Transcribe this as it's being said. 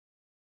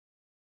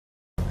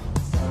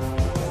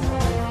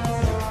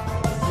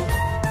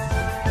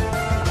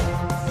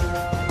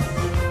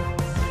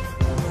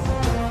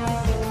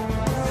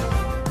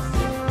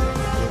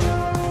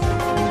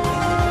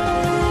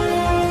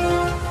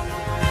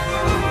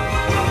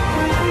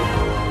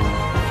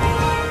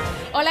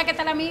¿qué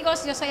tal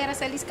amigos? Yo soy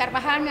Aracelis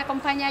Carvajal, me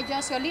acompaña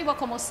Yoseph Olivo,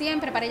 como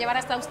siempre, para llevar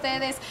hasta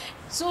ustedes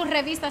su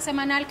revista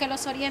semanal que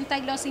los orienta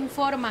y los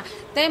informa.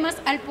 Temas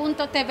al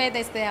punto TV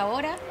desde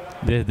ahora.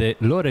 Desde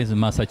Loawrence,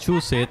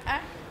 Massachusetts,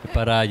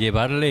 para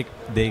llevarle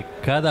de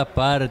cada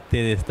parte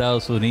de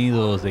Estados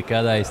Unidos, de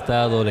cada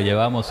estado, le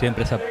llevamos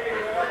siempre esa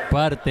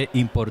parte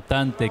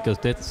importante que a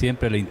usted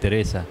siempre le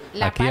interesa.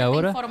 La Aquí parte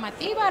ahora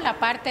informativa, la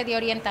parte de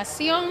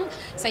orientación.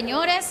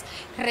 Señores,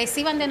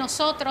 reciban de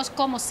nosotros,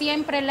 como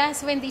siempre,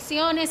 las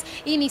bendiciones.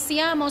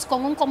 Iniciamos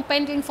con un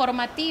compendio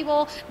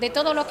informativo de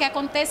todo lo que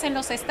acontece en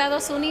los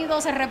Estados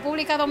Unidos, en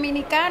República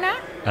Dominicana.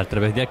 a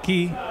través de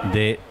aquí,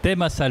 de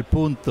Temas al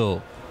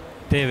Punto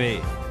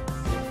TV.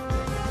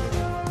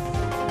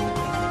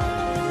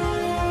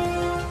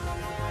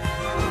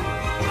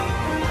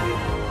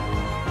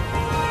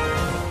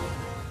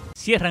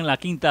 Cierran la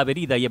Quinta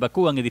Avenida y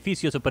evacúan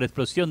edificios por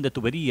explosión de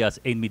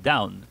tuberías en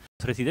Midtown.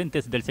 Los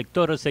residentes del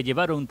sector se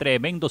llevaron un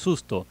tremendo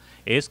susto.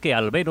 Es que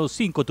al menos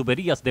 5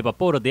 tuberías de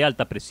vapor de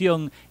alta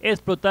presión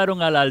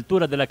explotaron a la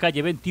altura de la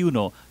calle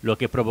 21, lo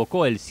que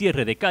provocó el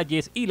cierre de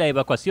calles y la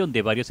evacuación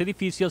de varios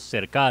edificios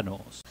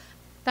cercanos.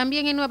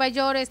 También en Nueva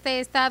York,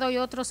 este estado y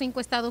otros 5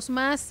 estados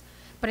más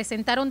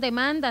presentaron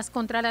demandas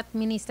contra la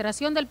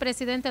administración del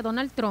presidente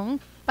Donald Trump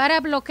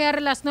para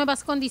bloquear las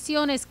nuevas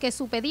condiciones que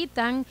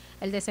supeditan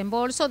el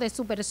desembolso de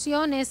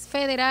subvenciones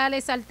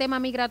federales al tema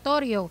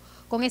migratorio.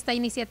 Con esta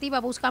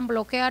iniciativa buscan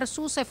bloquear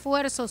sus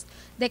esfuerzos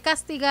de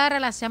castigar a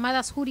las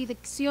llamadas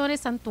jurisdicciones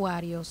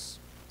santuarios.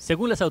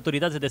 Según las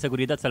autoridades de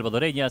seguridad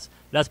salvadoreñas,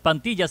 las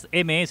pandillas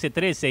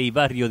MS-13 y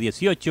Barrio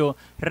 18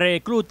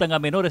 reclutan a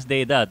menores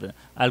de edad,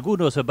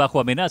 algunos bajo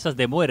amenazas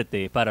de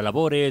muerte, para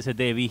labores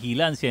de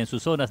vigilancia en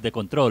sus zonas de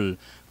control,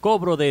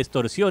 cobro de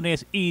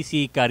extorsiones y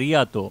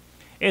sicariato.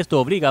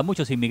 Esto obliga a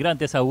muchos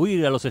inmigrantes a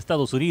huir a los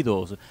Estados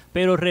Unidos,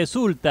 pero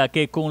resulta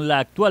que con la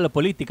actual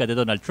política de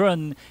Donald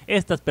Trump,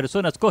 estas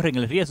personas corren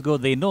el riesgo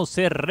de no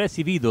ser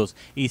recibidos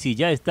y si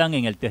ya están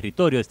en el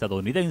territorio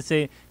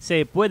estadounidense,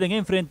 se pueden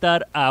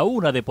enfrentar a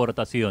una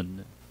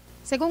deportación.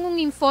 Según un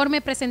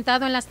informe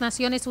presentado en las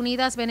Naciones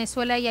Unidas,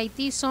 Venezuela y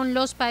Haití son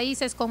los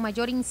países con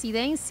mayor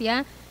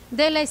incidencia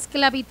de la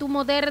esclavitud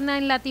moderna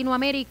en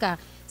Latinoamérica.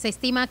 Se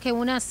estima que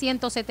unas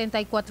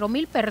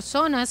 174,000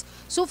 personas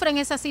sufren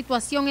esa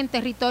situación en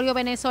territorio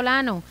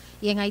venezolano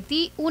y en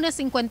Haití unas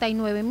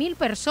 59,000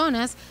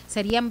 personas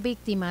serían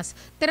víctimas.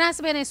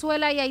 Tras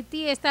Venezuela y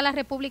Haití está la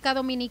República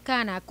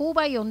Dominicana,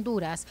 Cuba y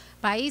Honduras,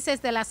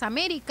 países de las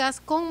Américas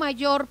con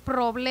mayor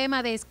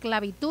problema de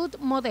esclavitud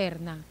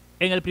moderna.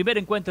 En el primer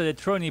encuentro de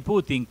Trump y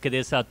Putin, que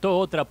desató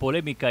otra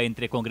polémica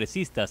entre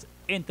congresistas,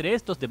 entre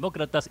estos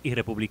demócratas y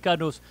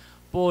republicanos,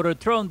 por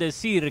Trump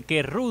decir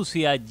que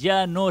Rusia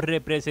ya no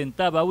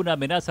representaba una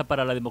amenaza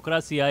para la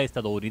democracia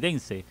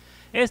estadounidense.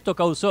 Esto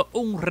causó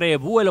un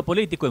revuelo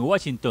político en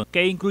Washington,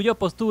 que incluyó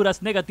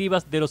posturas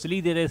negativas de los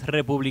líderes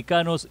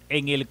republicanos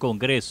en el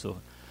Congreso.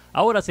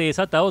 Ahora se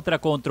desata otra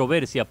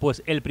controversia,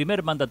 pues el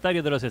primer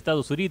mandatario de los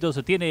Estados Unidos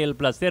tiene el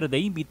placer de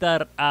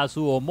invitar a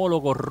su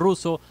homólogo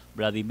ruso,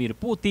 Vladimir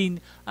Putin,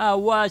 a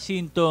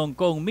Washington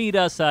con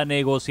miras a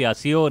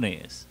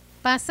negociaciones.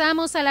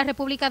 Pasamos a la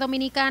República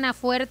Dominicana.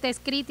 Fuertes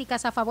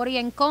críticas a favor y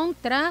en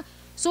contra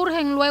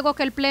surgen luego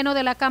que el Pleno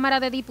de la Cámara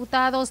de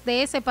Diputados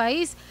de ese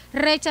país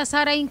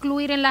rechazara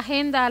incluir en la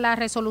agenda la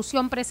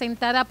resolución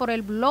presentada por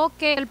el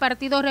bloque del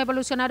Partido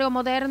Revolucionario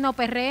Moderno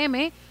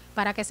PRM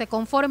para que se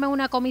conforme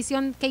una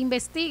comisión que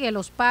investigue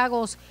los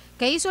pagos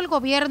que hizo el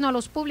gobierno a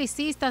los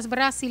publicistas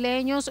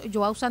brasileños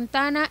João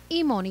Santana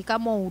y Mónica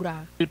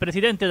Moura. El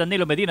presidente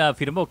Danilo Medina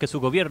afirmó que su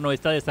gobierno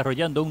está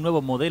desarrollando un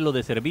nuevo modelo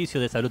de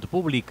servicio de salud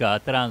pública,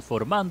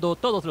 transformando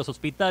todos los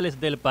hospitales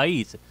del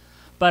país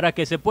para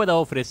que se pueda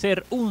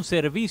ofrecer un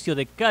servicio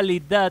de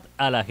calidad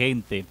a la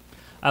gente.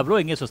 Habló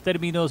en esos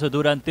términos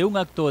durante un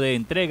acto de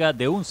entrega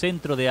de un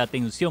centro de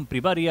atención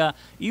primaria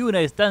y una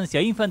estancia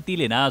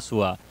infantil en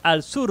Asua,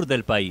 al sur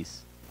del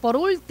país. Por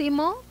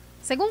último,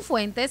 según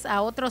fuentes,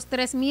 a otros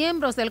 3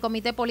 miembros del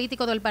Comité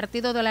Político del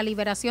Partido de la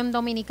Liberación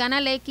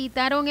Dominicana le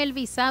quitaron el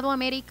visado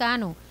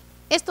americano.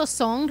 Estos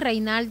son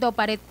Reinaldo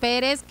Pared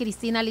Pérez,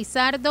 Cristina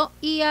Lizardo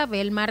y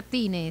Abel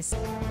Martínez.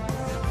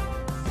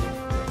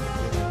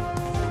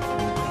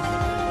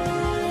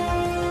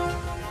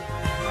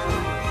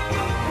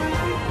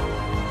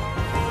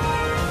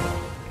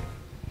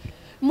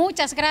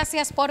 Muchas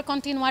gracias por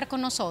continuar con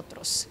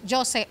nosotros.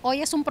 José,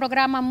 hoy es un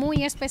programa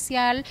muy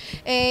especial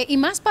y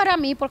más para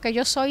mí porque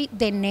yo soy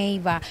de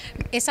Neyba,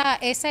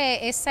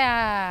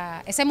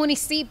 ese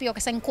municipio que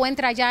se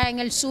encuentra allá en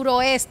el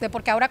suroeste,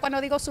 porque ahora cuando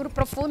digo sur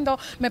profundo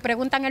me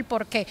preguntan el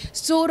por qué.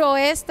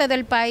 Suroeste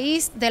del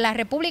país, de la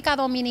República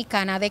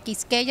Dominicana, de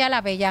Quisqueya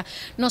la Bella.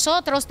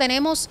 Nosotros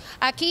tenemos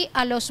aquí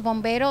a los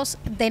bomberos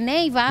de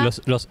Neyba.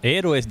 Los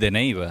héroes de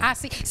Neyba. Ah,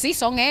 sí, sí,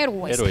 son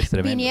héroes. Héroes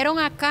tremendos. Vinieron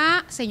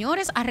acá,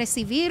 señores, a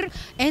recibir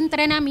recibir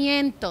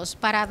entrenamientos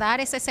para dar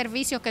ese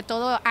servicio que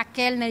todo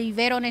aquel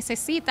neivero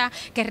necesita,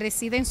 que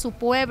reside en su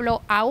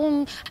pueblo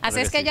aún. Así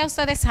es que ya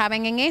ustedes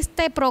saben, en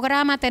este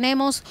programa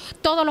tenemos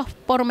todos los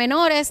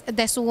pormenores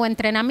de su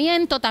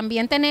entrenamiento.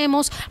 También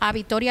tenemos a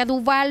Victoria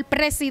Duval,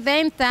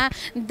 presidenta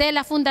de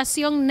la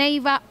Fundación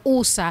Neyba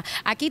USA.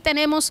 Aquí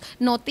tenemos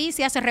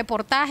noticias,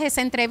 reportajes,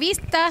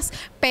 entrevistas,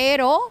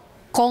 pero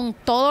con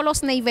todos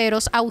los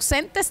neiveros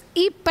ausentes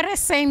y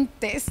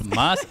presentes.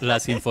 Más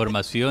las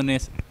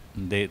informaciones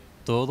de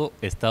todo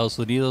Estados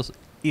Unidos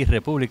y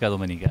República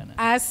Dominicana.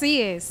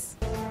 Así es.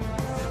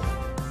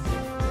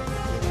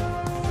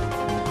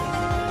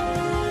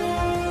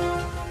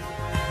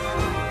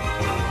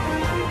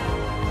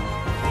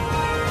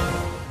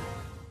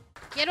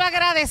 Quiero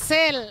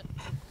agradecer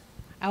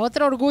a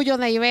otro orgullo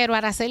neivero,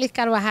 Aracelis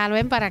Carvajal.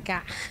 Ven para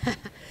acá.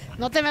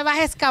 No te me vas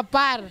a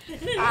escapar.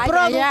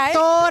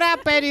 Productora,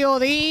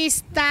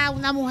 periodista,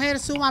 una mujer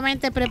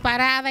sumamente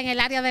preparada en el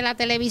área de la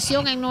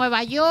televisión en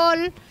Nueva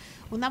York,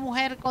 una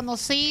mujer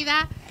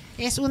conocida,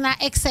 es una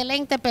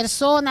excelente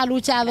persona,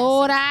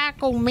 luchadora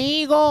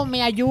conmigo,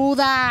 me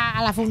ayuda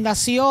a la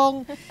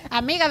fundación,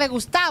 amiga de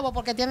Gustavo,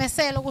 porque tiene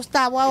celo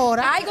Gustavo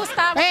ahora. Ay,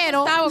 Gustavo,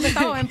 pero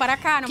Gustavo, ven para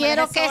acá. No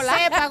quiero que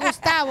sepa,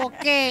 Gustavo,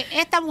 que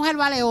esta mujer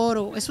vale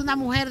oro, es una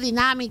mujer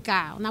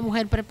dinámica, una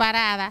mujer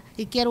preparada,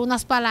 y quiero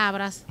unas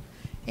palabras.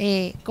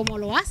 Como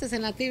lo haces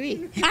en la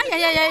TV.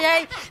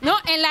 Ay. No,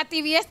 en la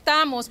TV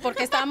estamos,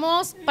 porque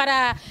estamos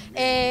para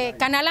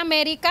Canal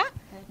América,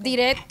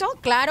 directo,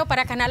 claro,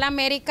 para Canal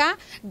América.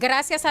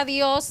 Gracias a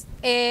Dios,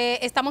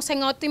 estamos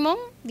en Optimum,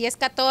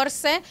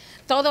 1014,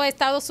 todo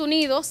Estados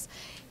Unidos.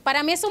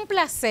 Para mí es un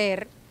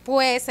placer,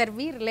 pues,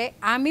 servirle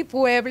a mi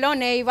pueblo,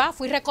 Neyba.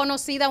 Fui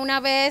reconocida una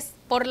vez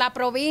por la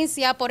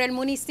provincia, por el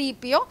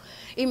municipio,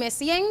 y me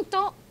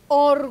siento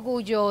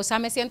orgullosa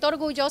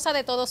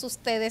de todos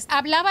ustedes.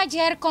 Hablaba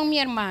ayer con mi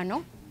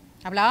hermano,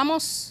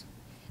 hablábamos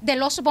de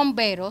los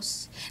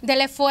bomberos, del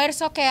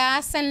esfuerzo que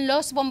hacen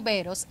los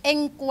bomberos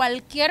en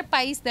cualquier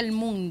país del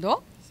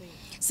mundo. Sí.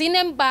 Sin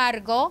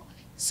embargo,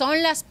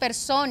 son las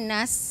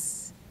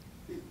personas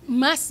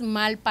más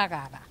mal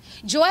pagadas.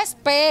 Yo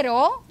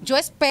espero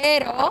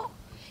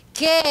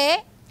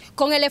que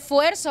con el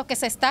esfuerzo que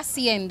se está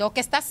haciendo, que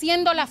está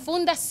haciendo la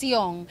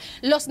Fundación,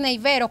 los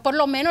neiveros, por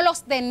lo menos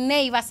los de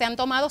Neyba, sean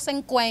tomados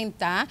en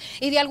cuenta,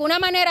 y de alguna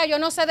manera, yo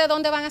no sé de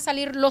dónde van a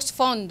salir los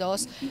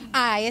fondos,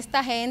 a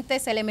esta gente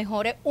se le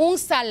mejore un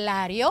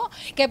salario,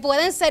 que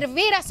pueden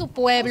servir a su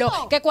pueblo,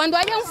 que cuando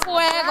haya un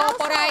fuego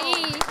por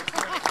ahí,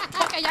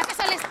 porque ya que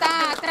se le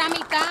está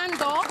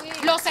tramitando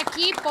los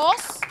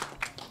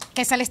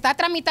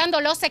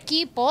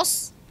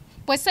equipos,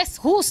 pues es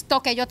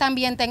justo que ellos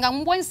también tengan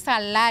un buen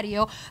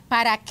salario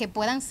para que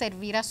puedan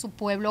servir a su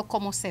pueblo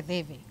como se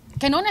debe.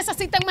 Que no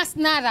necesiten más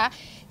nada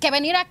que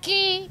venir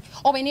aquí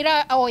o ir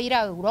a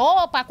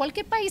Europa, a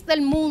cualquier país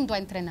del mundo a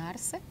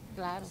entrenarse.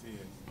 Claro.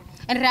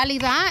 En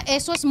realidad,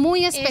 eso es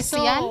muy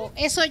especial.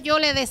 Eso yo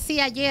le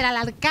decía ayer al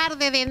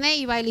alcalde de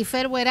Neyba,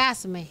 Eliferbo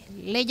Erasme.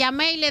 Le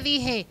llamé y le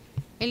dije,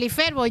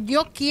 Eliferbo,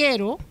 yo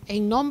quiero,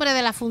 en nombre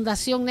de la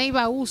Fundación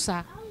Neyba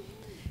USA,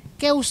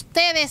 que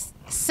ustedes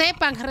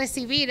sepan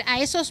recibir a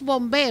esos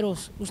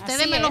bomberos.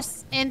 Ustedes me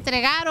los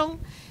entregaron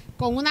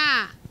con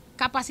una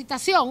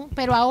capacitación,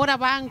 pero ahora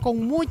van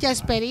con mucha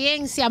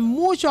experiencia,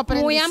 mucho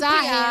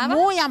aprendizaje,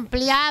 muy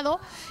ampliado.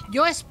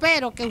 Yo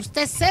espero que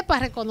usted sepa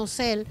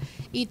reconocer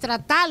y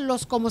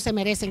tratarlos como se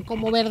merecen,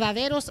 como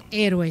verdaderos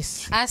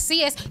héroes.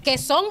 Así es, que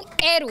son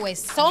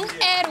héroes,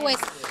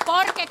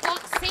 porque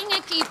sin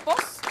equipos,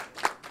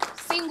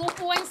 sin un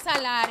buen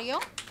salario,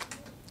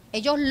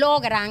 ellos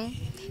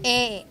logran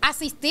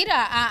asistir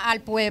al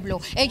pueblo.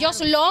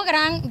 Ellos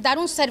logran dar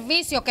un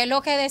servicio, que es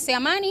lo que decía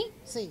Manny,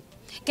 sí,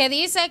 que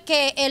dice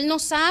que él no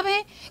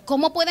sabe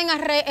cómo pueden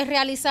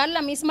realizar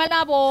la misma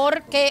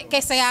labor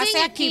que se hace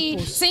aquí,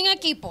 sin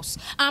equipos,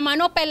 a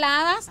mano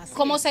peladas,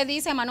 como se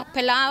dice, a mano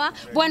pelada.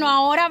 Bueno,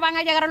 ahora van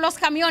a llegar los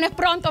camiones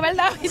pronto,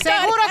 ¿verdad?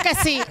 Seguro que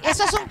sí.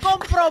 Eso es un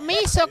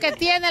compromiso que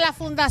tiene la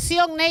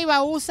Fundación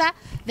Neyba USA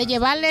de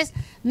llevarles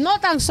no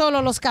tan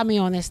solo los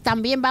camiones,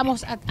 también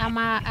vamos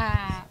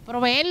a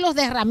proveerlos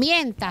de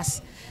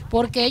herramientas,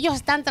 porque ellos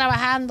están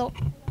trabajando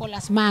con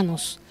las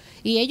manos.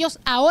 Y ellos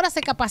ahora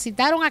se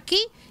capacitaron aquí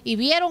y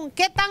vieron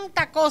qué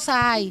tanta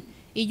cosa hay.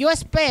 Y yo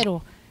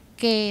espero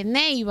que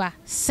Neyba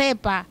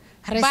sepa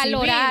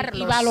recibir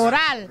y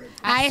valorar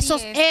a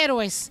esos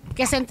héroes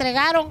que se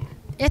entregaron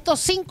estos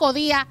 5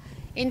 días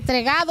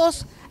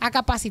entregados a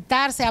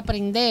capacitarse, a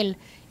aprender.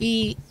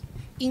 Y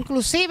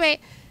inclusive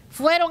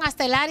fueron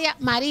hasta el área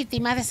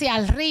marítima, es decir,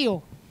 al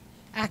río,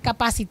 a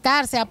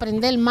capacitarse, a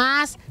aprender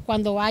más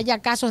cuando haya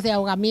casos de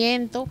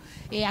ahogamiento,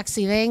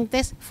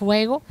 accidentes,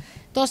 fuego.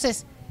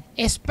 Entonces,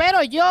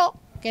 espero yo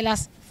que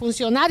los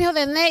funcionarios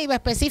de Neyba,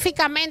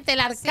 específicamente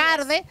el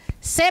alcalde,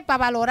 sepa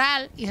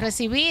valorar y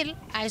recibir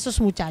a esos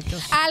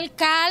muchachos.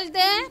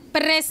 Alcalde,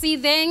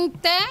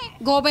 presidente,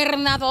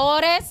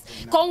 gobernadores,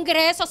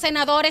 congresos,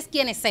 senadores,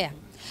 quienes sean.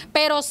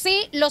 pero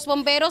sí los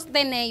bomberos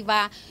de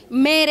Neyba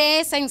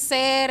merecen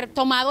ser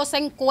tomados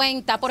en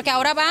cuenta porque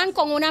ahora van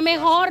con una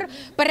mejor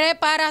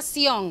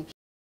preparación.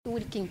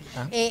 Wilkin,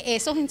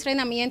 esos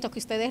entrenamientos que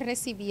ustedes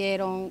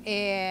recibieron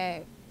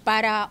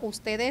para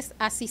ustedes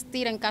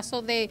asistir en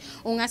caso de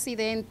un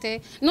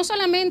accidente, no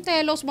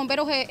solamente los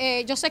bomberos,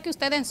 yo sé que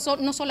ustedes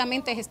no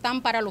solamente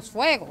están para los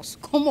fuegos,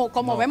 como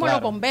no, vemos claro.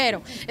 Los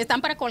bomberos,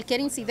 están para cualquier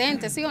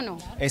incidente, ¿sí o no?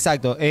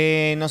 Exacto,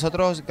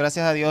 nosotros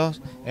gracias a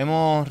Dios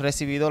hemos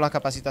recibido la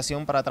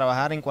capacitación para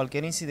trabajar en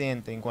cualquier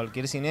incidente, en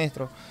cualquier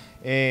siniestro.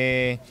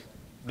 Le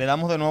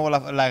damos de nuevo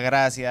la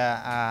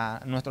gracia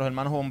a nuestros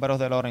hermanos bomberos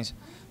de Loawrence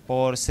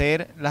por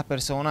ser las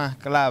personas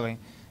clave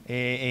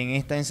en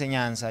esta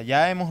enseñanza.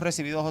 Ya hemos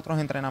recibido otros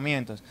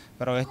entrenamientos,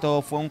 pero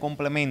esto fue un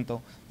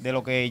complemento de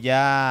lo que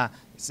ya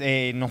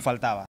nos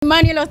faltaba.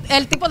 Manny,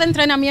 el tipo de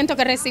entrenamiento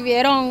que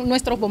recibieron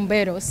nuestros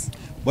bomberos.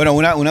 Bueno,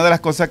 una de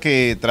las cosas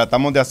que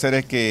tratamos de hacer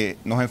es que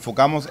nos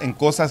enfocamos en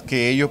cosas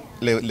que ellos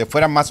le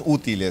fueran más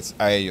útiles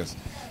a ellos.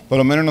 Por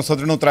lo menos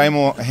nosotros no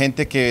traemos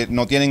gente que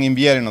no tienen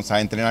inviernos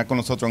a entrenar con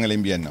nosotros en el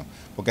invierno,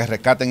 porque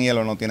rescate en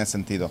hielo no tiene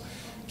sentido.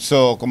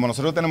 Como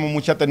nosotros tenemos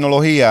mucha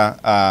tecnología,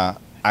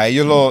 a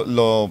ellos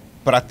lo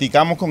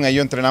practicamos con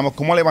ellos, entrenamos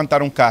cómo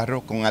levantar un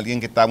carro con alguien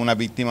que está una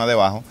víctima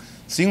debajo,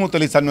 sin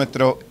utilizar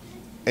nuestros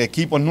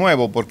equipos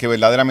nuevos, porque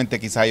verdaderamente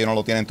quizás ellos no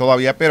lo tienen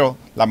todavía, pero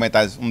la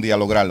meta es un día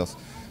lograrlos.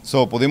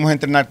 Pudimos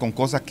entrenar con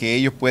cosas que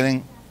ellos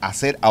pueden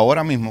hacer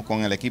ahora mismo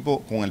con el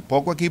equipo, con el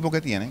poco equipo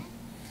que tienen.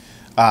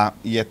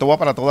 Y esto va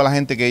para toda la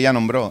gente que ella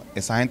nombró.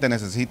 Esa gente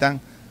necesita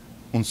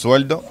un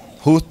sueldo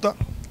justo.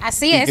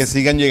 Así es. Que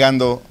sigan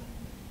llegando.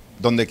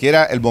 Donde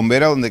quiera, el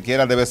bombero donde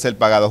quiera debe ser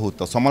pagado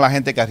justo. Somos la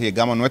gente que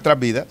arriesgamos nuestras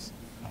vidas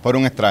por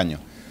un extraño.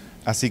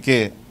 Así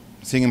que,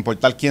 sin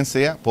importar quién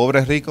sea, pobre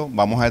o rico,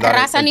 vamos a dar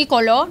raza ni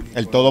color.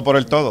 El todo por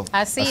el todo.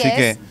 Así es.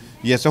 Que,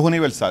 y eso es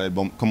universal,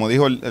 como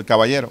dijo el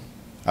caballero.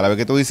 A la vez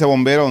que tú dices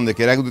bombero, donde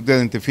quiera que tú te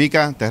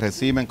identificas, te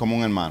reciben como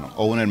un hermano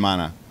o una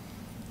hermana.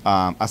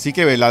 Así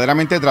que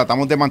verdaderamente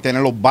tratamos de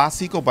mantenerlo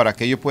básico para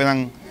que ellos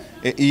puedan...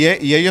 y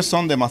ellos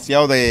son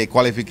demasiado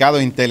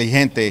cualificados,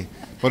 inteligentes.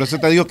 Por eso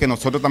te digo que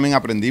nosotros también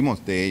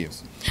aprendimos de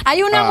ellos.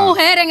 Hay una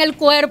mujer en el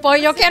cuerpo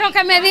y yo quiero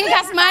que me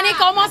digas, Manny,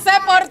 cómo se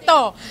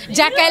portó.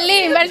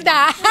 Jacqueline,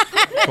 ¿verdad?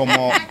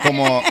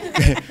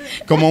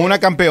 Como una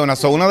campeona.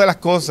 Una de las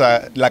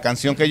cosas, la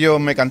canción que ellos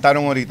me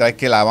cantaron ahorita es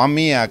que la van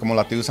mía, como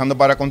la estoy usando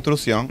para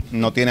construcción,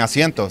 no tiene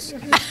asientos.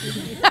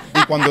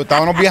 Y cuando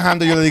estábamos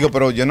viajando yo le digo,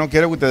 pero yo no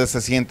quiero que ustedes se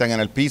sientan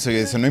en el piso. Y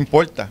ella dice, no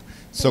importa.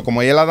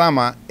 Como ella es la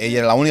dama,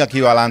 ella es la única que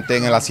iba adelante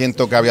en el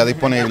asiento que había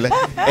disponible.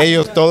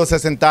 Ellos todos se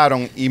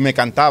sentaron y me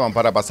cantaban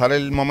para pasar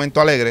el momento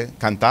alegre.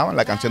 Cantaban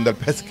la canción del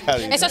pescado.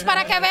 Eso es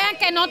para que vean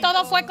que no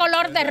todo fue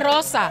color de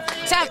rosa.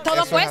 O sea,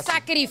 todo fue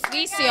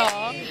sacrificio.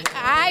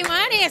 Ay,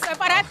 Manny, eso es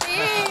para ti.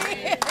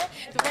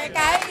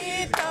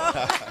 Pecadito.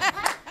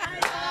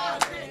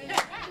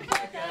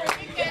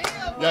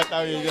 Ya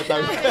está bien, ya está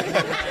bien.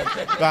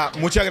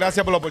 Muchas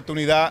gracias por la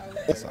oportunidad.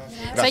 Gracias.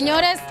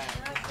 Señores,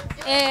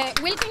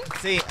 Wilkin.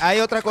 Sí, hay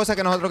otra cosa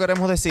que nosotros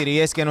queremos decir y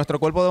es que nuestro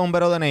cuerpo de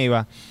bomberos de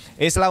Neyba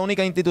es la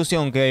única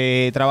institución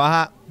que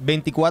trabaja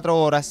 24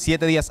 horas,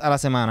 7 días a la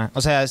semana.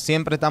 O sea,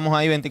 siempre estamos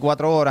ahí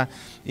 24 horas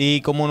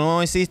y como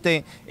no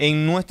existe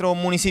en nuestro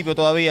municipio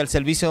todavía el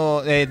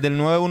servicio del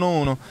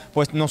 911,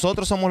 pues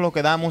nosotros somos los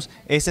que damos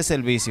ese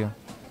servicio.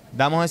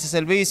 Damos ese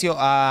servicio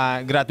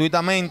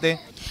gratuitamente.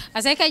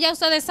 Así que ya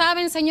ustedes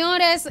saben,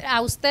 señores,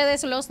 a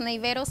ustedes los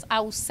neyberos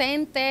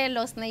ausentes,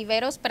 los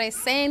neyberos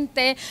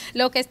presentes,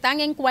 los que están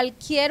en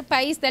cualquier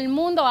país del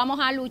mundo, vamos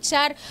a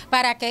luchar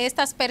para que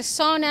estas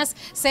personas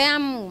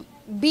sean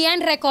bien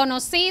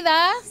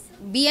reconocidas,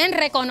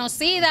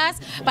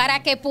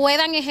 para que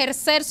puedan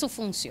ejercer su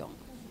función.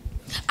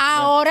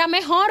 Ahora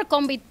mejor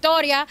con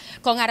Victoria,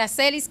 con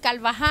Aracelis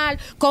Carvajal,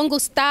 con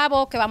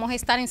Gustavo, que vamos a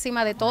estar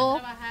encima de todo.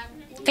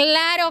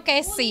 Claro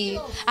que sí,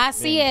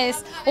 así es.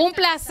 Un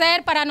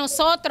placer para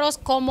nosotros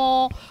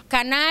como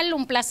canal,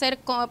 un placer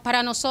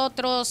para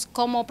nosotros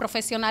como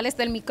profesionales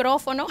del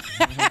micrófono.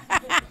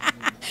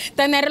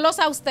 Tenerlos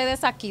a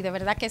ustedes aquí, de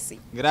verdad que sí.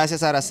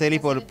 Gracias, Araceli,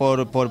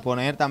 por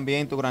poner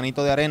también tu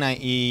granito de arena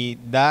y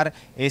dar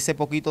ese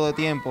poquito de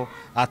tiempo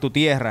a tu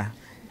tierra.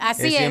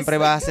 Así es. Siempre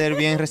va a ser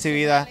bien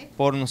recibida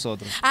por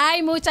nosotros.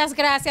 Ay, muchas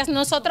gracias.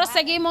 Nosotros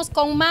seguimos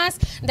con más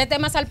de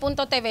Temas al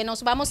Punto TV.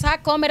 Nos vamos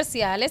a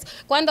comerciales.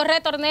 Cuando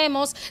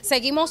retornemos,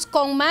 seguimos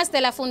con más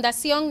de la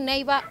Fundación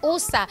Neyba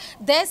USA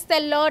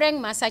desde Loawrence,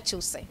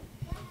 Massachusetts.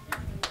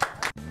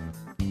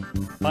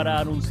 Para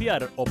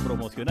anunciar o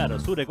promocionar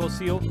su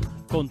negocio,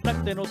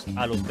 contáctenos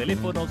a los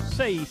teléfonos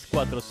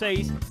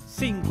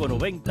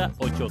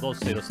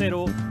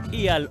 646-590-8200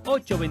 y al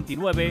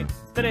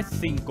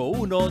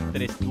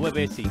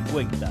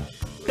 829-351-3950.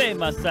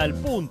 Temas al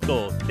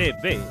Punto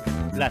TV,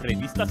 la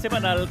revista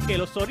semanal que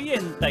los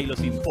orienta y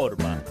los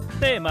informa.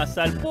 Temas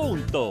al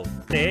Punto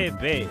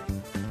TV.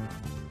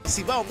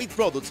 Cibao Meat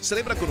Products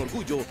celebra con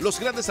orgullo los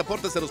grandes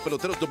aportes de los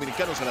peloteros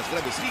dominicanos a las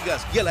grandes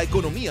ligas y a la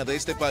economía de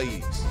este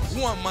país.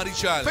 Juan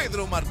Marichal,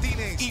 Pedro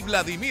Martínez y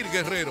Vladimir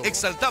Guerrero,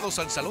 exaltados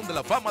al Salón de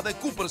la Fama de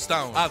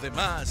Cooperstown.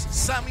 Además,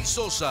 Sammy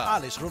Sosa,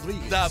 Alex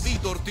Rodríguez,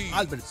 David Ortiz,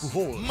 Albert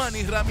Pujols,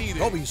 Manny Ramírez,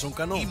 Robinson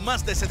Cano y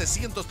más de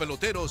 700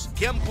 peloteros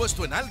que han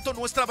puesto en alto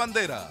nuestra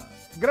bandera.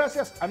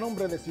 Gracias a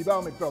nombre de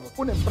Cibao Meat Products,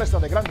 una empresa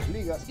de grandes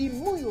ligas y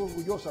muy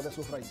orgullosa de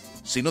sus raíces.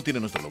 Si no tiene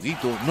nuestro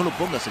loguito, no lo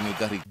pongas en el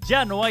carrito.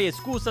 Ya no hay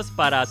excusas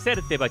para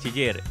hacerte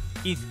bachiller.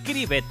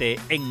 Inscríbete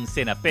en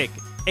Senapec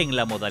en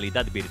la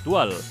modalidad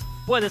virtual.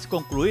 Puedes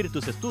concluir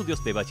tus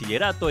estudios de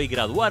bachillerato y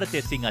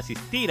graduarte sin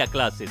asistir a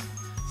clases.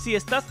 Si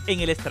estás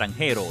en el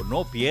extranjero,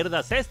 no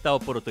pierdas esta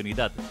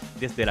oportunidad.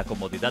 Desde la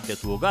comodidad de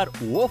tu hogar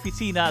u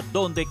oficina,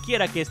 donde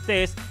quiera que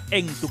estés,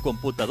 en tu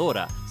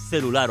computadora,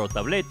 celular o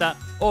tableta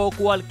o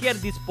cualquier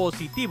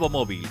dispositivo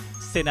móvil.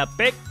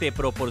 Senapec te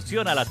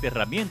proporciona las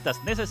herramientas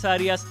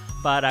necesarias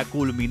para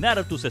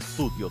culminar tus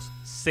estudios.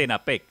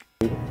 Senapec.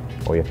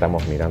 Hoy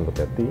estamos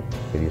mirándote a ti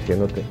y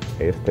diciéndote,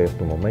 este es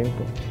tu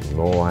momento,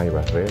 no hay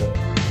barrera.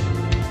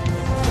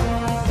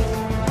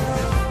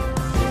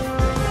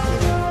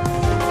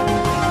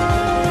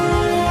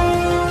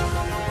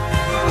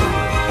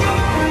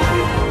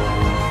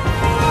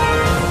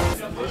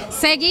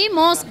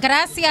 Seguimos,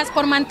 gracias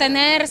por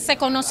mantenerse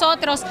con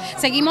nosotros.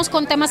 Seguimos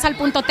con Temas al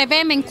Punto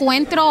TV. Me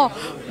encuentro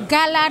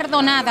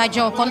galardonada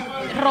yo,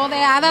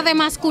 rodeada de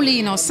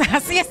masculinos.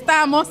 Así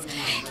estamos.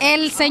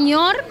 El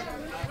señor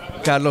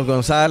Carlos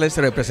González,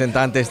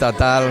 representante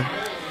estatal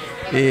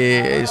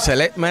y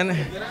selectman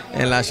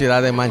en la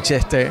ciudad de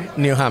Manchester,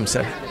 New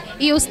Hampshire.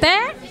 ¿Y usted?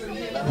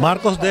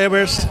 Marcos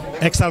Devers,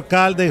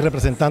 exalcalde y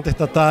representante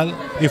estatal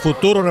y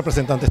futuro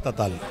representante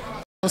estatal.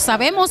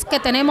 Sabemos que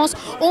tenemos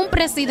un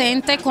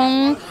presidente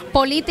con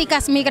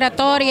políticas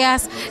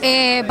migratorias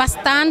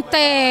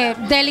bastante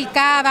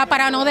delicadas,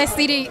 para no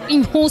decir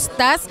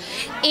injustas,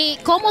 y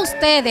cómo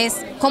ustedes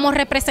como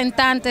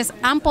representantes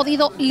han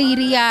podido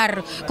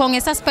lidiar con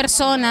esas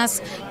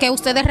personas que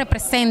ustedes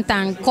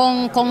representan,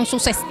 con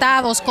sus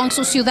estados, con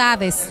sus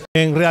ciudades.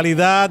 En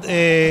realidad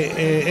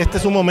este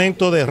es un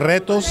momento de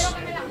retos,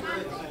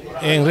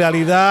 en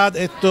realidad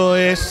esto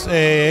es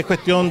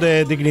cuestión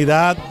de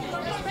dignidad,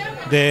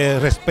 de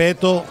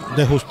respeto,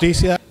 de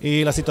justicia,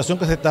 y la situación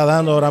que se está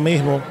dando ahora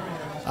mismo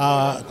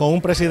con un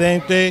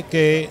presidente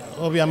que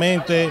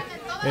obviamente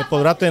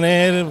podrá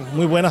tener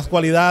muy buenas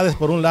cualidades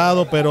por un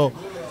lado, pero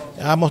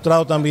ha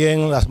mostrado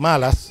también las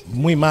malas,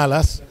 muy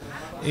malas,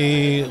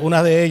 y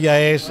una de ellas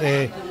es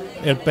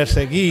el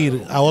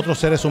perseguir a otros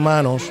seres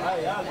humanos,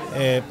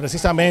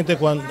 precisamente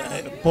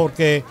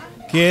porque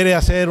quiere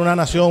hacer una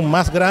nación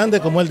más grande,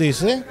 como él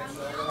dice,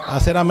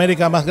 hacer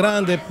América más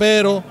grande,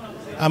 pero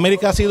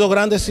América ha sido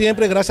grande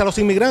siempre gracias a los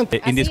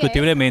inmigrantes.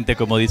 Indiscutiblemente,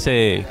 como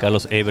dice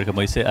Carlos Eber,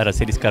 como dice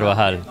Aracelis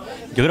Carvajal,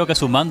 yo creo que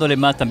sumándole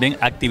más también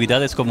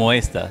actividades como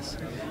estas,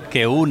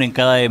 que unen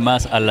cada vez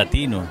más al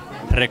latino,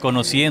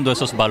 reconociendo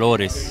esos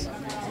valores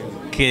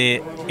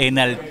que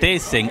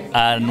enaltecen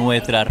a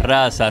nuestra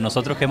raza, a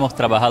nosotros que hemos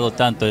trabajado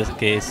tanto,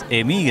 que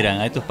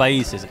emigran a estos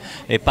países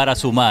para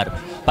sumar,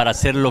 para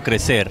hacerlo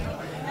crecer.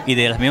 Y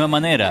de la misma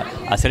manera,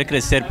 hacer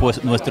crecer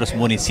pues nuestros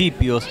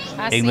municipios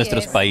en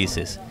nuestros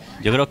países.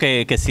 Yo creo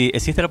que sí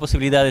existe la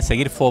posibilidad de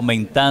seguir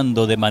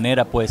fomentando de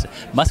manera pues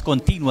más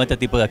continua este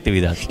tipo de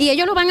actividad. Y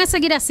ellos lo van a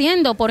seguir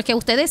haciendo porque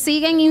ustedes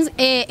siguen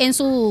en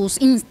sus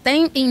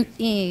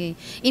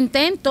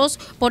intentos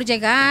por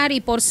llegar y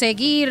por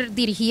seguir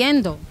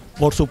dirigiendo.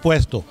 Por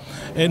supuesto.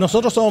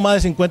 Nosotros somos más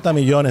de 50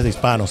 millones de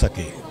hispanos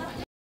aquí.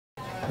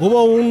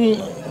 Hubo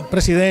un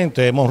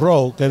presidente,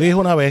 Monroe, que dijo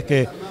una vez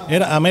que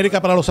era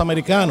América para los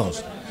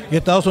americanos, y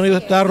Estados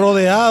Unidos está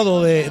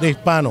rodeado de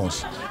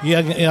hispanos, y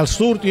al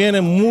sur tiene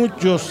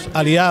muchos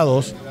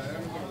aliados,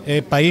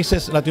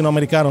 países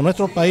latinoamericanos,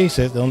 nuestros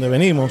países de donde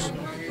venimos,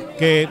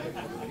 que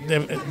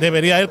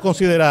debería él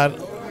considerar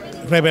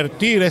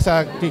revertir esa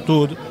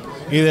actitud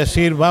y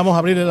decir vamos a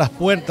abrirle las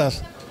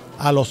puertas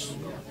a los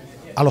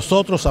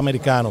otros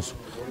americanos,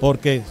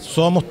 porque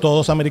somos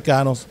todos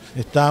americanos,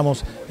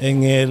 estamos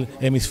en el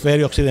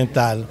hemisferio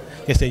occidental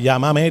que se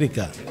llama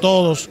América.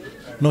 Todos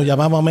nos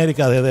llamamos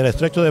América, desde el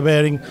estrecho de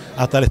Bering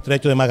hasta el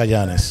estrecho de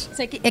Magallanes.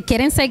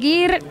 ¿Quieren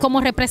seguir como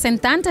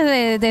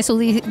representantes de sus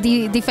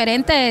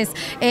diferentes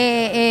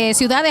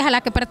ciudades a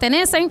las que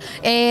pertenecen,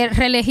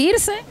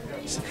 reelegirse?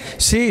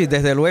 Sí,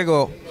 desde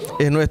luego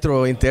es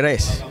nuestro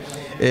interés.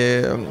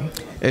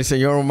 El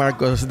señor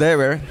Marcos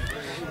Dever,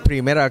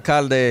 primer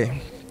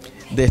alcalde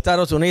de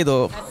Estados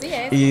Unidos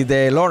y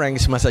de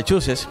Loawrence,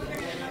 Massachusetts,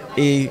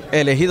 y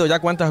elegido ya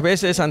 ¿cuántas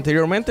veces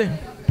anteriormente?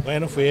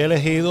 Bueno, fui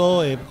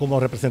elegido como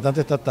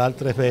representante estatal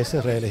 3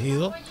 veces,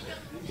 reelegido,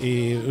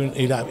 y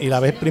la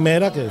vez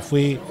primera que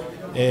fui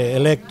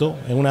electo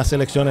en unas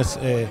elecciones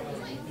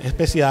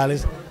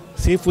especiales,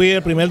 sí fui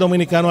el primer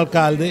dominicano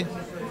alcalde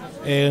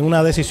en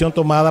una decisión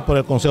tomada por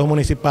el Consejo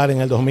Municipal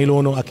en el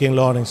 2001 aquí en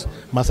Loawrence,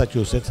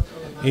 Massachusetts,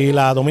 y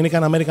la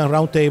Dominican American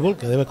Round Table,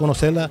 que debe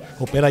conocerla,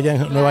 opera allá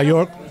en Nueva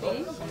York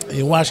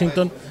y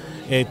Washington,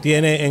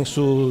 tiene en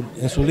su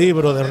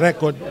libro de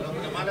récord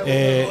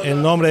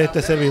en nombre de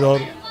este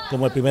servidor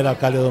como el primer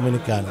alcalde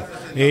dominicano.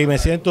 Y me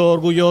siento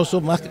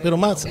orgulloso, pero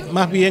más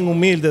bien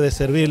humilde de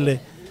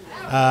servirle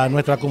a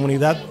nuestra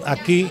comunidad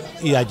aquí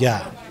y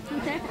allá.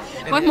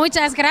 Pues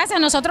muchas gracias.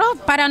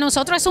 Para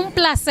nosotros es un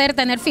placer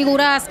tener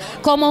figuras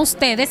como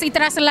ustedes y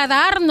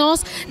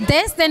trasladarnos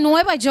desde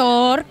Nueva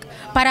York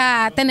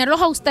para tenerlos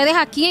a ustedes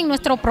aquí en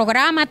nuestro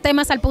programa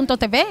Temas al Punto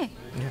TV.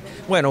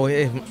 Bueno,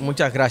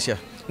 muchas gracias.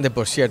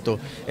 Por cierto,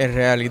 en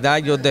realidad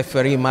yo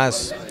deferí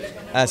más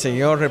al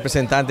señor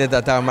representante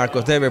estatal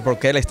Marcos Dever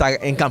porque él está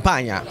en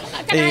campaña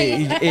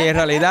y en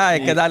realidad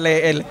hay que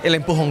darle el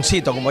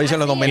empujoncito, como dicen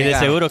los dominicanos. Y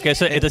de seguro que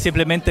esto es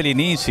simplemente el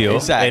inicio,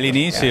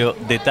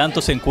 de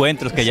tantos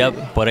encuentros que ya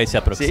por ahí se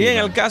aproximan. Sí, en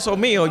el caso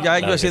mío ya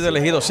yo he sido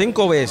elegido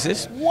 5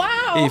 veces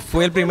y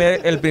fui el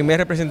primer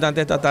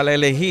representante estatal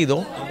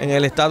elegido en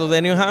el estado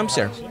de New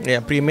Hampshire,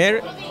 el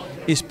primer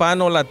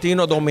hispano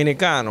latino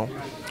dominicano.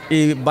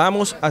 Y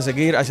vamos a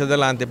seguir hacia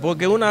adelante,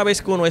 porque una vez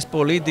que uno es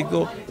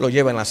político, lo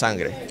lleva en la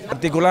sangre.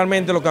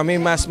 Particularmente lo que a mí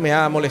más me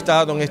ha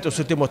molestado en estos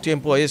últimos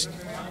tiempos es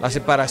la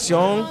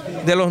separación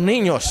de los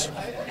niños.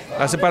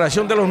 La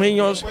separación de los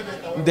niños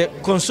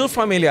con sus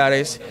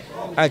familiares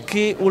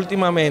aquí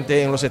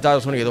últimamente en los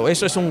Estados Unidos.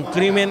 Eso es un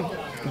crimen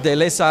de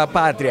lesa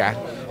patria.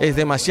 Es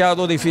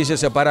demasiado difícil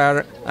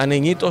separar a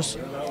niñitos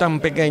tan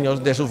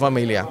pequeños de su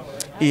familia.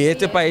 Y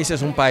este país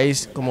es un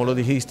país, como lo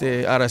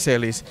dijiste,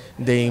 Aracelis,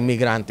 de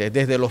inmigrantes,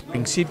 desde los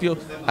principios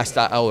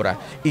hasta ahora.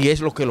 Y es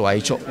lo que lo ha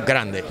hecho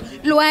grande.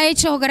 Lo ha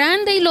hecho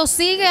grande y lo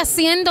sigue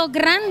haciendo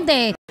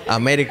grande.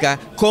 América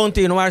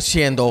continuar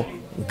siendo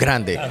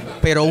grande,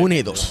 pero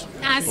unidos.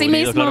 Así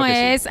mismo, claro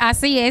es, sí.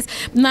 Así es.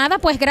 Nada,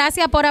 pues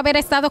gracias por haber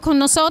estado con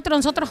nosotros.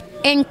 Nosotros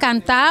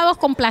encantados,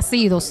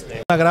 complacidos.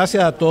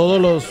 Gracias a todos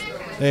los,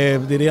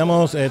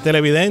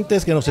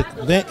 televidentes que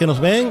nos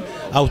ven,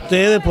 a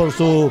ustedes por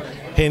su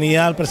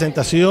genial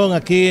presentación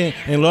aquí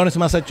en Loawrence,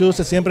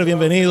 Massachusetts. Siempre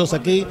bienvenidos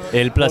aquí.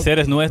 El placer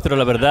es nuestro,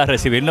 la verdad,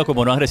 recibirnos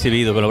como nos han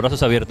recibido, con los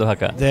brazos abiertos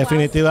acá.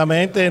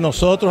 Definitivamente,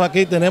 nosotros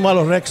aquí tenemos a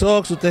los Red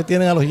Sox, ustedes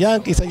tienen a los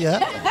Yankees allá.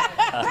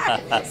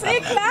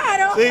 Sí,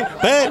 claro. Sí,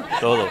 ven.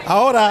 Todo.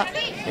 Ahora,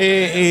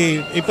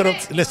 pero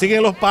le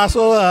siguen los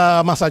pasos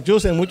a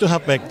Massachusetts en muchos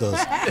aspectos.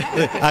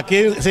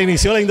 Aquí se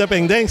inició la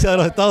independencia de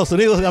los Estados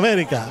Unidos de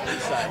América.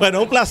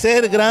 Bueno, un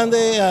placer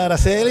grande,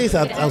 Aracelis,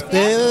 a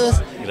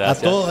ustedes. A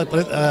todos,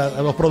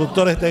 a los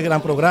productores de este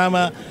gran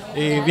programa,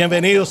 y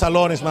bienvenidos a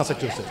Loawrence,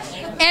 Massachusetts.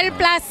 El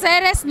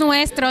placer es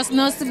nuestro.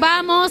 Nos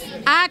vamos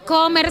a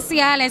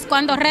comerciales.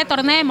 Cuando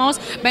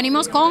retornemos,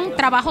 venimos con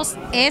trabajos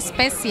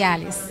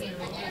especiales.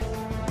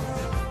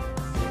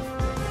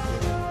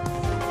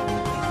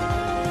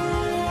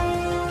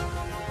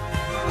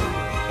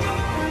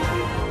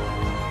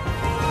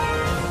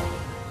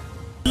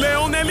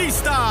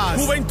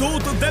 Leonelistas,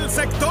 juventud del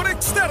sector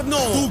externo.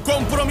 Tu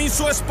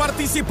compromiso es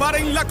participar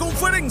en la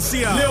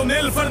conferencia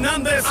Leonel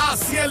Fernández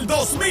hacia el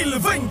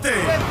 2020.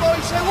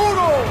 Estoy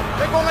seguro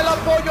que con el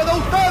apoyo de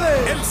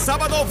ustedes. El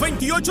sábado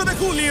 28 de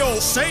julio,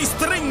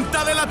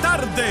 6:30 de la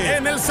tarde,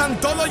 en el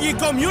Scientology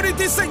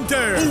Community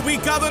Center,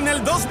 ubicado en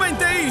el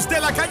 220 East de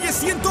la calle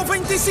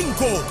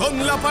 125,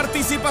 con la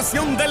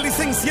participación del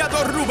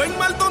licenciado Rubén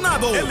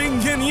Maldonado, el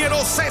ingeniero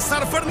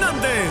César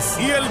Fernández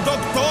y el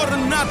doctor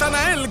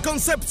Natanael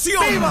Concepción.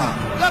 ¡Viva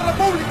la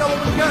República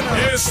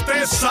Dominicana!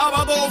 Este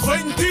sábado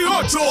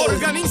 28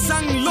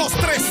 organizan los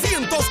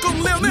 300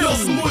 con Leonel,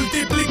 los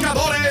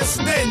multiplicadores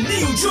de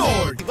New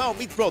York. TEMAS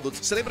Meat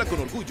Products celebra con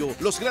orgullo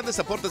los grandes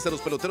aportes de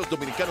los peloteros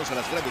dominicanos a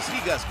las grandes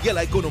ligas y a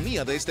la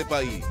economía de este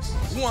país.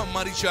 Juan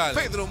Marichal,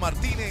 Pedro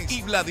Martínez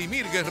y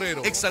Vladimir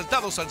Guerrero,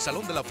 exaltados al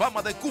Salón de la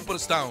Fama de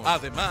Cooperstown.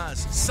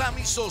 Además,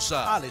 Sammy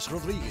Sosa, Alex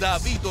Rodríguez,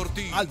 David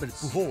Ortiz, Albert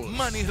Pujols,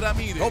 Manny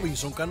Ramírez,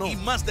 Robinson Cano y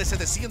más de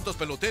 700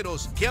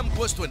 peloteros que han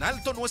puesto en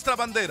alto nuestra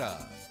bandera.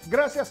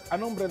 Gracias a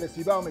nombre de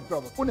TEMAS Meat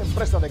Products, una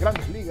empresa de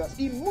grandes ligas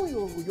y muy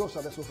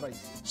orgullosa de sus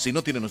raíces. Si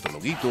no tiene nuestro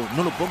loguito,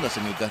 no lo pongas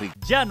en el carril.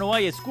 Ya no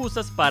hay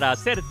excusas para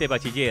hacerte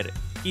bachiller.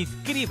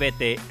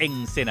 Inscríbete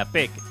en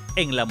CENAPEC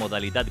en la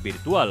modalidad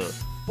virtual.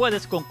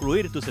 Puedes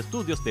concluir tus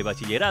estudios de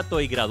bachillerato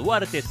y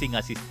graduarte sin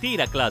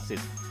asistir a clases.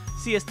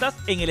 Si estás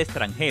en el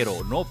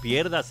extranjero, no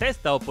pierdas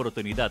esta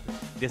oportunidad.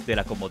 Desde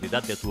la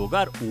comodidad de tu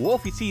hogar u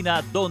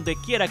oficina, donde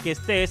quiera que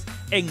estés,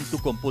 en tu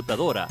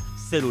computadora,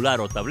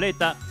 celular o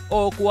tableta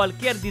o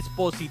cualquier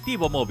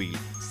dispositivo móvil.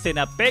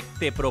 CENAPEC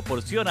te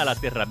proporciona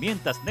las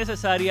herramientas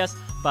necesarias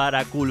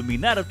para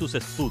culminar tus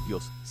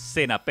estudios.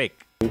 CENAPEC.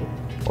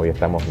 Hoy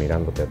estamos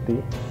mirándote a ti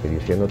y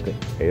diciéndote,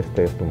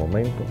 este es tu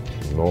momento,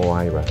 no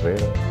hay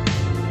barrera.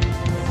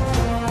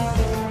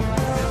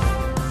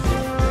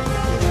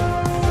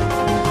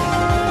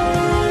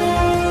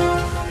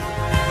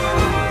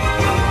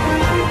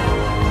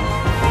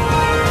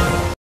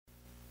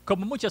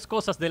 Como muchas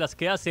cosas de las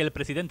que hace el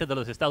presidente de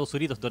los Estados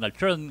Unidos, Donald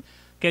Trump,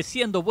 que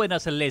siendo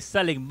buenas le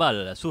salen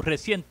mal, su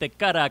reciente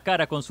cara a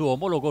cara con su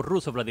homólogo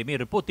ruso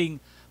Vladimir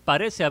Putin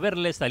parece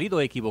haberle salido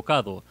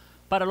equivocado.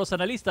 Para los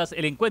analistas,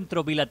 el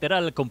encuentro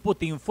bilateral con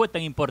Putin fue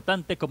tan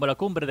importante como la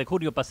cumbre de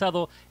junio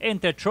pasado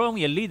entre Trump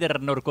y el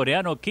líder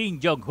norcoreano Kim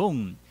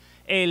Jong-un.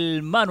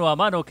 el mano a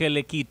mano que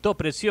le quitó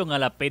presión a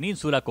la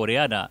península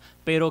coreana,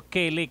 pero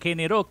que le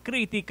generó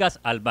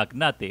críticas al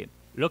magnate.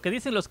 Lo que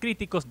dicen los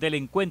críticos del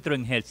encuentro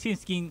en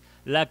Helsinki,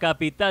 la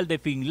capital de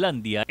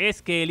Finlandia,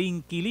 es que el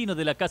inquilino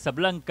de la Casa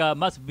Blanca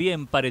más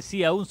bien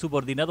parecía un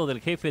subordinado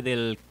del jefe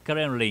del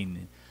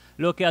Kremlin,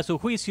 lo que a su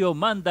juicio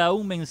manda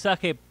un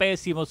mensaje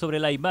pésimo sobre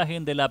la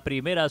imagen de la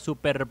primera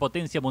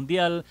superpotencia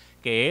mundial,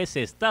 que es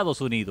Estados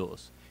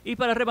Unidos. Y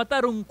para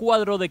rematar un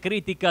cuadro de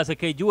críticas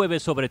que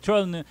llueve sobre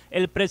Trump,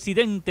 el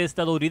presidente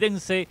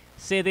estadounidense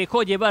se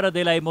dejó llevar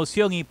de la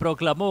emoción y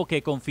proclamó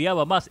que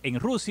confiaba más en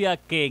Rusia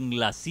que en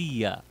la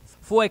CIA.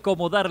 Fue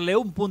como darle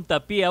un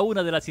puntapié a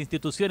una de las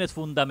instituciones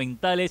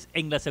fundamentales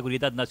en la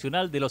seguridad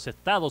nacional de los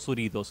Estados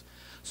Unidos,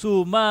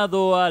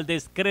 sumado al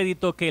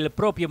descrédito que el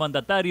propio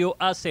mandatario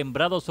ha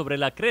sembrado sobre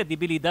la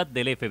credibilidad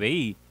del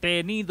FBI,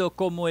 tenido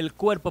como el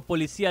cuerpo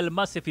policial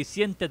más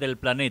eficiente del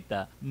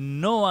planeta.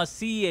 No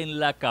así en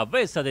la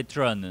cabeza de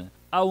Trump.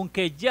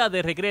 Aunque ya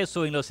de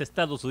regreso en los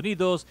Estados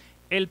Unidos,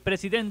 el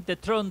presidente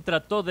Trump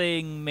trató de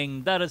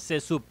enmendarse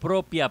su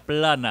propia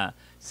plana,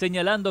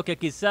 señalando que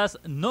quizás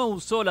no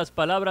usó las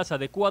palabras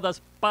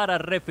adecuadas para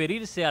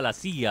referirse a la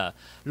CIA.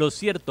 Lo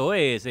cierto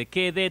es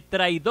que de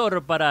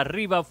traidor para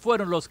arriba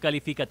fueron los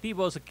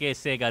calificativos que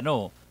se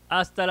ganó.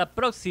 Hasta la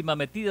próxima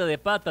metida de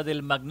pata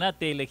del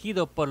magnate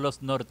elegido por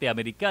los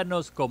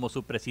norteamericanos como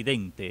su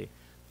presidente.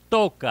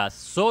 Toca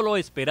solo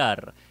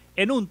esperar.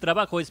 En un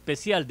trabajo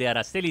especial de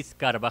Aracelis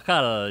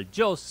Carvajal,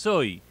 yo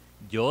soy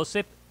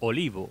Yoseph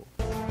Olivo.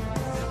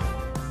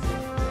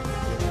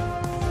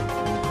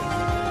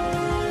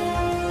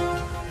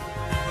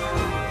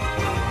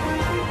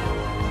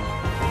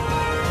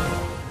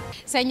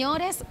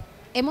 Señores,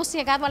 hemos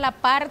llegado a la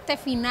parte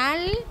final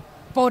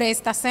por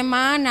esta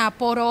semana,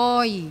 por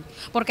hoy,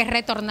 porque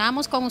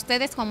retornamos con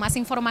ustedes con más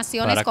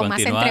informaciones, Para con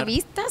continuar. más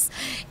entrevistas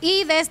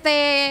y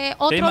desde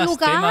otro Temas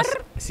lugar.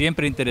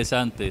 siempre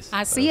interesantes.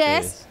 Así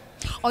es.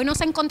 Hoy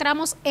nos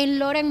encontramos en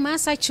Loawrence,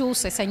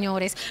 Massachusetts,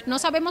 señores. No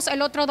sabemos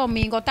el otro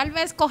domingo. Tal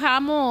vez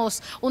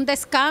cojamos un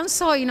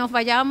descanso y nos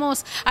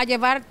vayamos a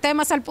llevar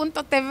Temas al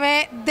Punto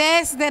TV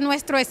desde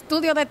nuestro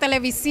estudio de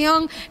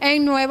televisión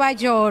en Nueva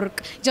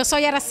York. Yo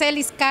soy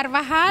Aracelis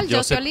Carvajal.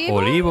 Yo soy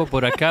Olivo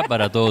por acá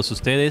para todos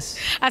ustedes.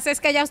 Así es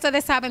que ya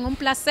ustedes saben, un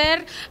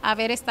placer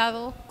haber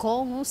estado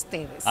con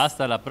ustedes.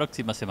 Hasta la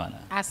próxima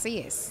semana. Así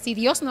es, si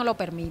Dios no lo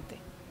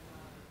permite.